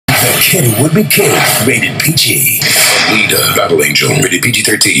Kid Would Be Kid, rated PG. Lita, Battle Angel, rated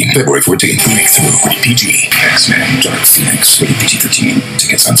PG-13, February 14th. Breakthrough, rated PG. X-Men, Dark Phoenix, rated PG-13.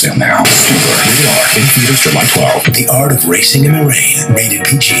 Tickets on sale now. Rated R, in theaters July 12th. The Art of Racing in the Rain, rated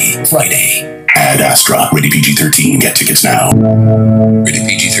PG, Friday. Ad Astra, rated PG-13. Get tickets now. Rated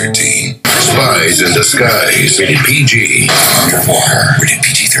PG-13. Spies in Disguise, rated PG. Underwater, rated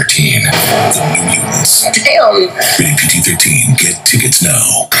PG-13. The New Mutants. Damn. Rated PG-13. Get tickets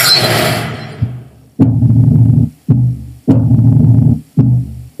now.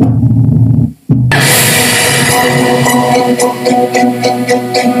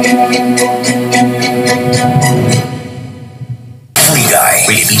 Free Guy,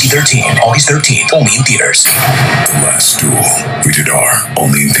 rated PG-13, August 13th, only in theaters. The Last Duel, rated R,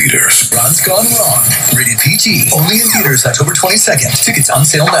 only in theaters. Ron's Gone Wrong, rated PG, only in theaters October 22nd. Tickets on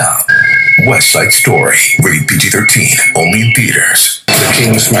sale now. West Side Story, rated PG-13, only in theaters. The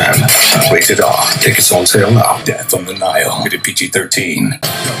King's Man, rated R. Tickets on sale now. Death on the Nile, rated PG-13.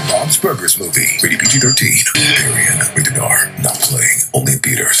 The Bob's Burgers movie, rated PG-13. Arian, rated R. Not playing, only in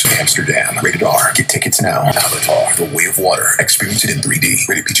theaters. Amsterdam, rated R. Get tickets now. Avatar, The Way of Water. Experience it in 3D,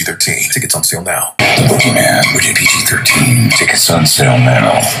 rated PG-13. Tickets on sale now. The Boogeyman, rated PG-13. Tickets on sale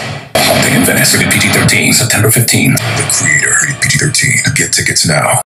now. Something in Venice, rated PG-13, September 15th. The Creator, rated PG-13. Get tickets now.